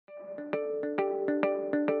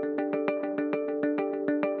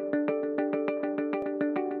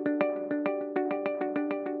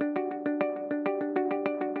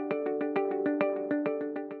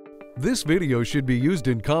This video should be used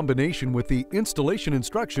in combination with the installation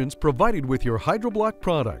instructions provided with your HYDRO-BLOK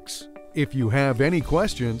products. If you have any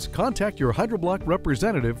questions, contact your HYDRO-BLOK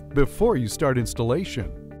representative before you start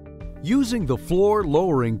installation. Using the floor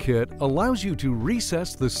lowering kit allows you to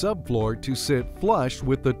recess the subfloor to sit flush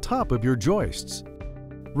with the top of your joists.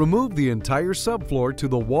 Remove the entire subfloor to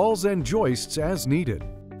the walls and joists as needed.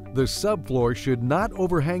 The subfloor should not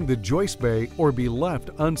overhang the joist bay or be left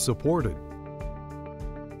unsupported.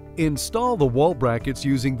 Install the wall brackets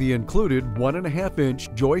using the included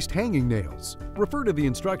 1.5-inch joist hanging nails. Refer to the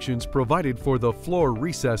instructions provided for the floor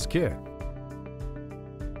recess kit.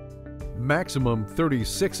 Maximum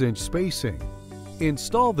 36-inch spacing.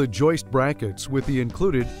 Install the joist brackets with the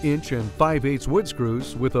included 1 5/8 wood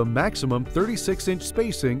screws with a maximum 36-inch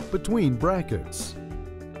spacing between brackets.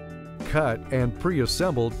 Cut and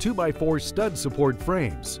pre-assemble 2x4 stud support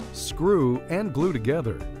frames, screw and glue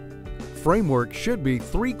together. Framework should be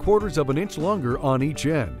 3/4 of an inch longer on each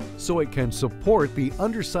end, so it can support the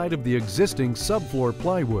underside of the existing subfloor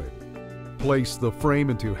plywood. Place the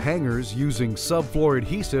frame into hangers using subfloor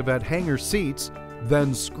adhesive at hanger seats,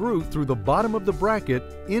 then screw through the bottom of the bracket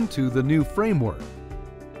into the new framework.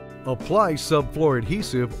 Apply subfloor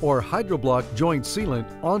adhesive or HYDRO-BLOK joint sealant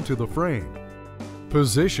onto the frame.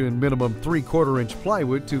 Position minimum 3/4 inch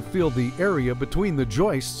plywood to fill the area between the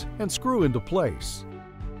joists and screw into place.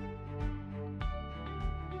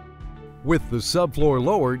 With the subfloor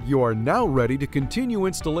lowered, you are now ready to continue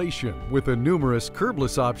installation with the numerous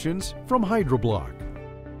curbless options from HYDRO-BLOK.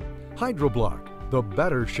 HYDRO-BLOK, the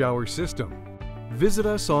better shower system. Visit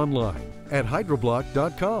us online at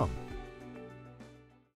hydroblok.com.